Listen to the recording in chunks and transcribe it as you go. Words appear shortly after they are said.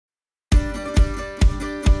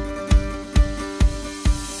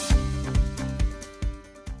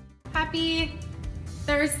Happy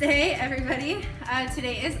Thursday, everybody.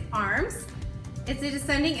 Today is arms. It's a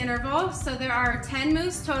descending interval, so there are 10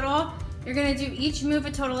 moves total. You're gonna do each move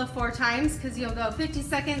a total of 4 times because you'll go 50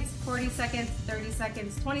 seconds, 40 seconds, 30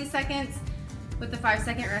 seconds, 20 seconds with the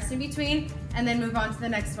 5-second rest in between, and then move on to the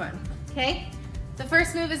next one, okay? The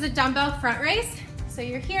first move is a dumbbell front raise. So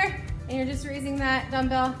you're here and you're just raising that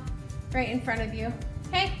dumbbell right in front of you,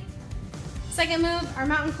 okay? Second move are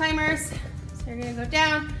mountain climbers. So you're gonna go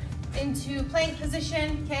down into plank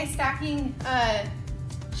position, okay? Stacking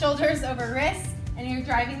shoulders over wrists, and you're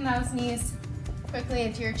driving those knees quickly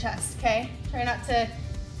into your chest, okay? Try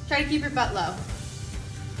to keep your butt low.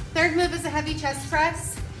 Third move is a heavy chest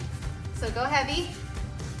press. So go heavy.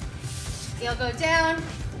 You'll go down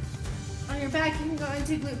on your back. You can go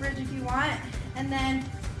into glute bridge if you want, and then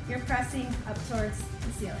you're pressing up towards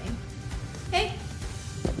the ceiling, okay?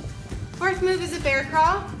 Fourth move is a bear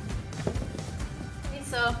crawl. Okay,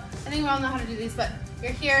 so I think we all know how to do these, but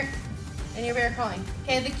you're here and you're bear crawling.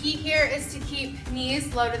 Okay, the key here is to keep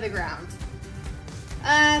knees low to the ground.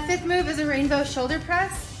 Fifth move is a rainbow shoulder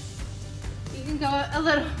press. You can go a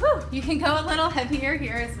little heavier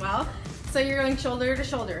here as well. So you're going shoulder to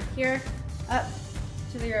shoulder, here, up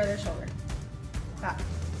to your other shoulder, back,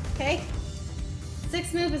 okay?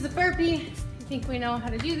 Sixth move is a burpee. I think we know how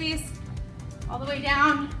to do these. All the way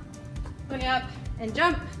down, way up, and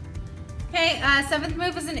jump. Okay, seventh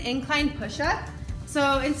move is an incline push-up.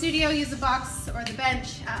 So in studio, use the box or the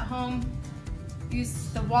bench. At home, use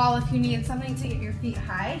the wall if you need something to get your feet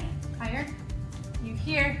higher. You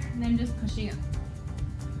here, and then just pushing up.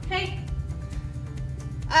 Okay.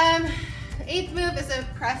 Eighth move is a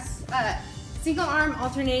press, single arm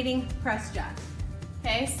alternating press jack.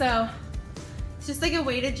 Okay, so it's just like a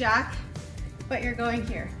weighted jack, but you're going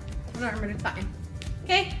here, one arm at a time.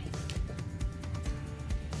 Okay.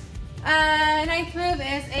 Ninth move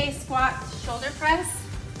is a squat shoulder press.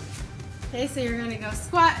 Okay, so you're gonna go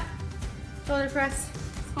squat, shoulder press,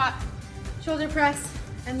 squat, shoulder press,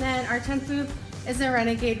 and then our 10th move is a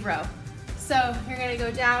renegade row. So you're gonna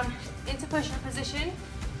go down into push-up position.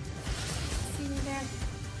 See me there?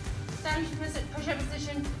 Down into push-up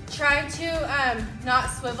position. Try to not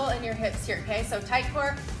swivel in your hips here, okay? So tight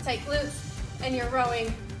core, tight glutes, and you're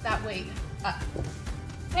rowing that weight up.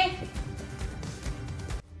 Okay?